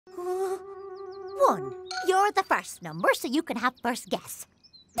1. You're the first number, so you can have first guess.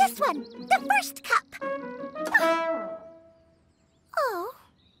 This one, the first cup. Oh,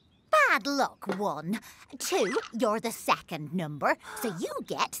 bad luck, 1. 2, you're the second number, so you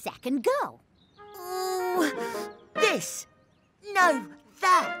get second go. Ooh, this. No,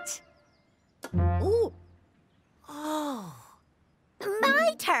 that. Ooh. Oh.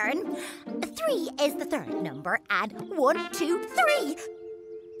 My turn. 3 is the third number, and 1, 2, 3.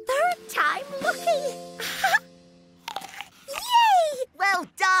 Third time lucky. Yay! Well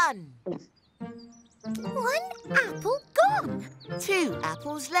done. 1 apple gone. 2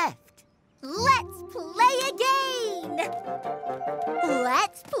 apples left. Let's play again.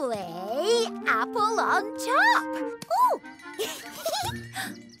 Let's play apple on top. Ooh.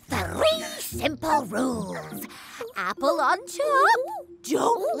 3 simple rules. Apple on top.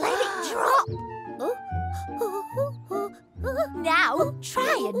 Don't let it drop. Now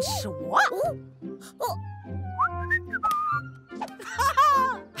try and swap.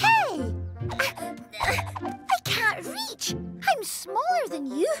 Hey! I can't reach. I'm smaller than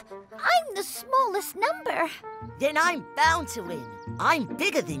you. I'm the smallest number. Then I'm bound to win. I'm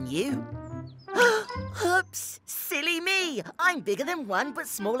bigger than you. Oops, silly me. I'm bigger than 1 but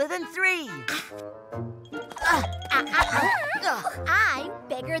smaller than 3. I'm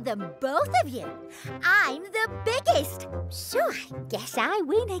bigger than both of you. I'm the biggest. So I guess I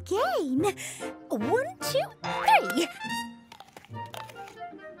win again. 1, 2, 3.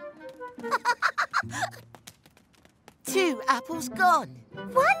 Two apples gone.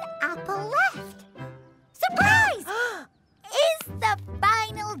 1 apple left. Surprise! Is the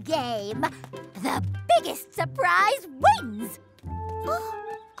final game. The biggest surprise wins. 1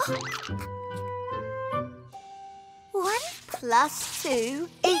 Plus 2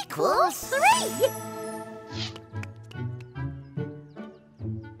 equals 3.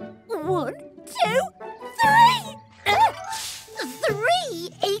 1, 2, 3. 3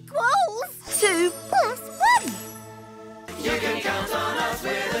 equals 2 plus 1. You can count on us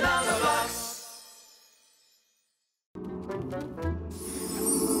with the Numberblocks.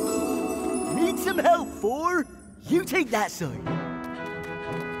 Need some help, 4? You take that side.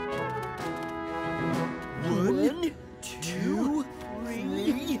 1, 2,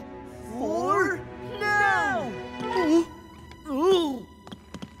 3, 4. Now! Ooh.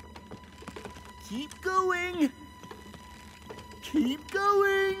 Keep going. Keep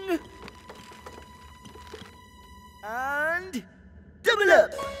going. And double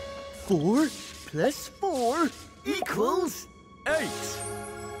up. 4 plus 4 equals 8.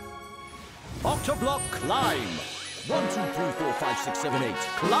 Octoblock climb. 1, 2, 3, 4, 5, 6, 7, 8.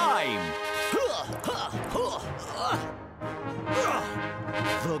 Climb.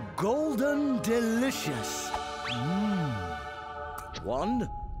 the Golden Delicious. 1.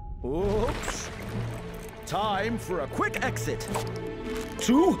 Oops. Time for a quick exit.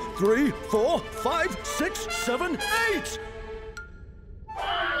 2, 3, 4, 5, 6, 7, 8.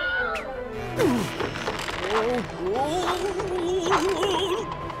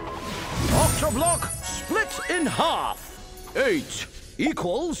 Octoblock split in half. 8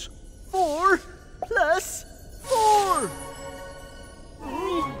 equals 4 plus 4.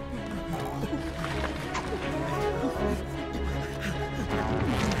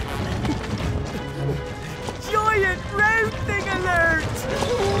 Giant round thing alert!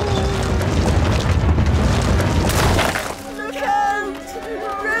 Look out!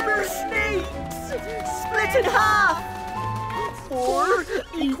 River snakes! Split in half! 4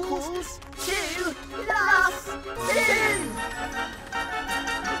 equals 2 plus 2!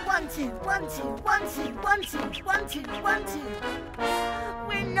 1, 2, 1, 2, 1, 2, 1, 2, 1, 2, 1, 2.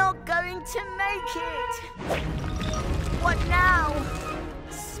 We're not going to make it. What now?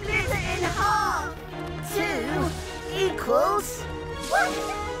 Split it in half. 2 equals 1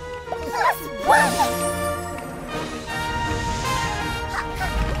 plus 1.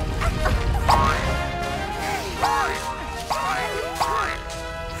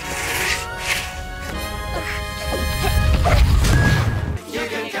 You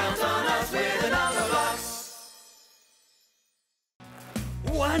can count on us with the Numberblocks.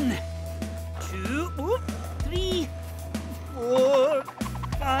 1, 2, 3, 4,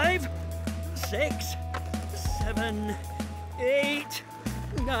 5, 6, 7, 8,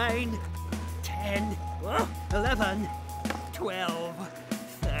 9, 10, 11, 12,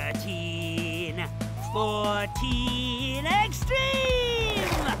 13, 14. Extreme!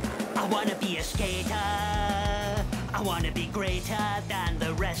 I wanna be a skater. I wanna be greater than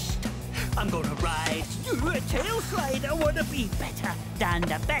the rest. I'm gonna ride a tail slide. I wanna be better than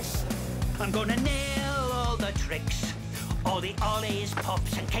the best. I'm gonna nail all the tricks, all the ollies,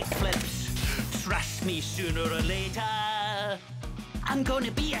 pops and kicks. Trust me, sooner or later, I'm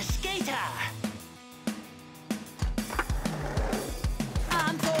gonna be a skater.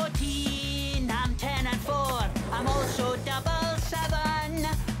 I'm 14, I'm 10 and 4. I'm also 7.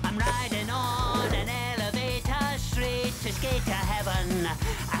 I'm riding on an elevator straight to skater heaven.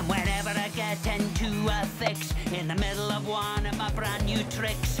 And whenever I get into a fix, in the middle of one of my brand new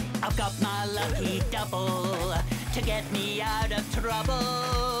tricks, I've got my lucky double to get me out of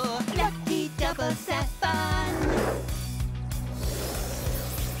trouble. Lucky double 7.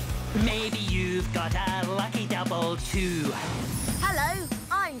 Maybe you've got a lucky double too. Hello,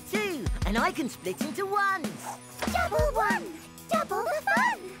 I'm 2, and I can split into ones. Double 1, double the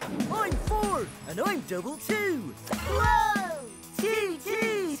fun. I'm 4, and I'm double 2. Whoa! 2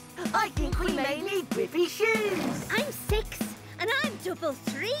 twos. I think we may need grippy shoes. I'm 6, and I'm double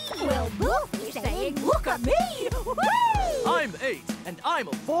 3. Well, both you're saying, look at me. Whee! I'm 8, and I'm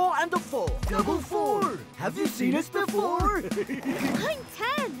a 4 and a 4. Double 4. Have you seen us before? I'm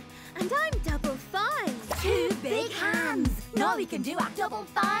 10, and I'm double 5. 2 big hands. Now we can do a double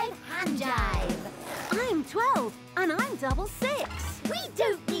 5 hand jive. I'm 12, and I'm double 6. We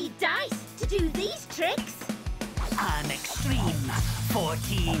don't need dice to do these tricks. I'm extreme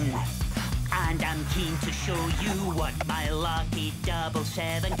 14, and I'm keen to show you what my lucky double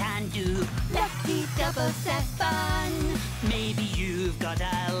 7 can do. Lucky double 7. Maybe you've got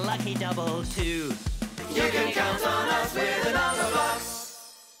a lucky double too. You can count on us with the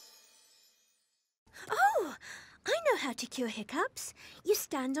Numberblocks. Oh, I know how to cure hiccups. You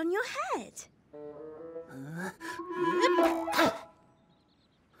stand on your head.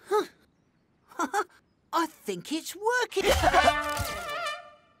 I think it's working.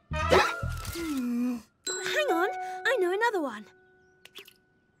 Hang on, I know another one.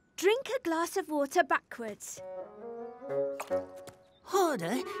 Drink a glass of water backwards.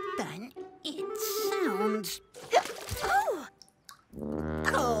 Harder than it sounds. Oh,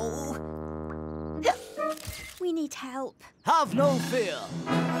 Oh. we need help. Have no fear.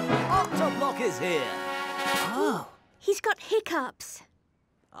 Octoblock is here. Oh. He's got hiccups.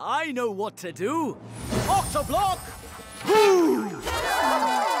 I know what to do. Octoblock!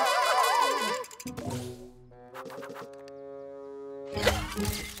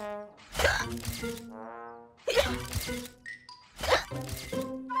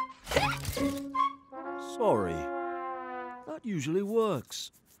 Sorry. That usually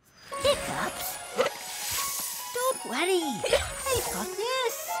works. Hiccups? Don't worry. I've got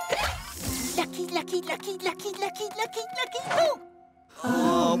this. Lucky, lucky, lucky, lucky, lucky, lucky, lucky.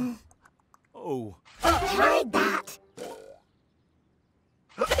 Oh! Oh. Tried that.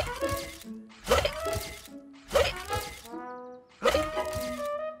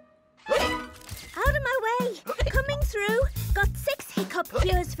 Out of my way. Coming through. Got 6 hiccup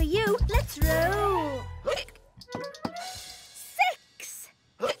cures for you. Let's roll. 6.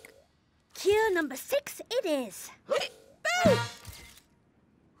 Cure number 6 it is. Boo!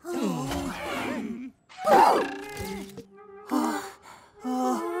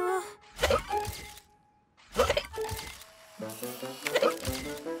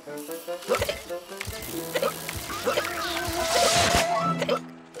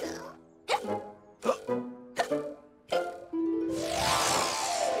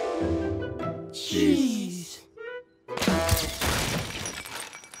 Jeez.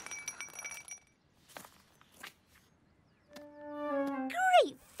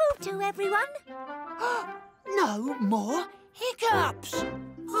 Great photo, everyone. No more hiccups.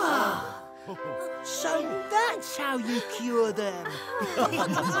 Ah. So that's how you cure them.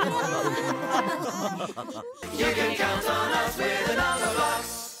 You can count on us with the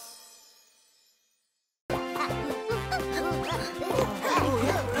Numberblocks.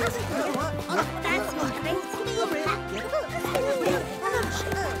 That's not great.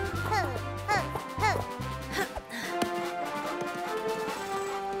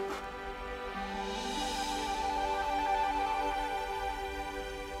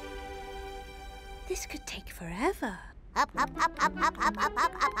 This could take forever. Up, up, up, up, up, up, up,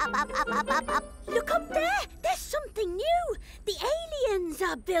 up, up, up, up, up, up, up. Look up there! There's something new! The aliens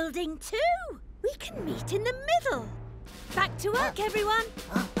are building too! We can meet in the middle! Back to work, everyone!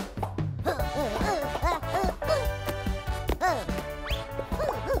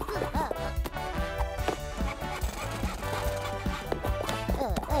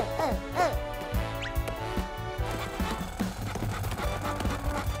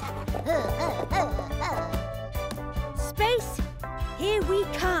 Space, here we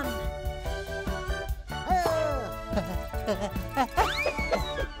come!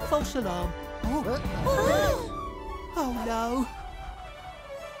 False alarm. Oh no.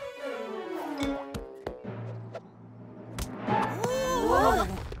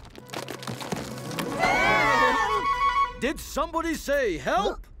 Did somebody say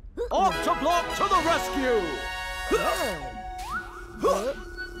help? Octoblock to the rescue!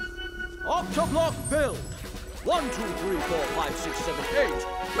 Octoblock build! 1, 2, 3, 4, 5, 6, 7, 8.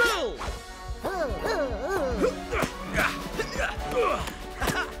 Build!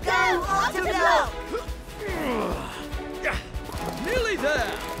 Go, Octoblock! Nearly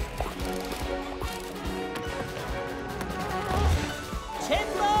there!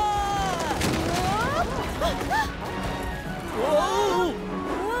 Timber! Whoa!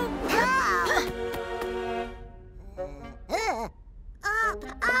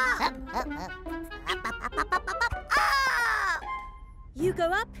 You go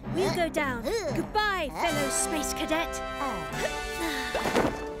up, we'll go down. Goodbye, fellow space cadet.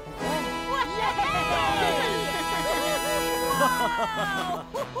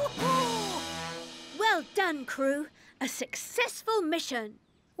 Well done, crew. A successful mission.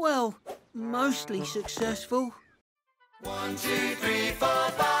 Well, mostly successful. 1, 2, 3, 4,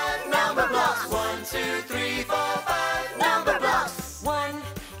 5. Numberblocks. 1, 2, 3, 4, 5. Numberblocks. 1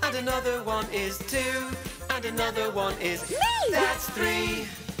 and another 1 is 2 and another 1 is me. That's 3.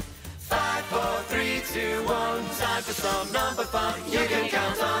 5, 4, 3, 2, 1. Time for some number fun. You can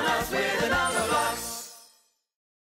count on us with the Numberblocks.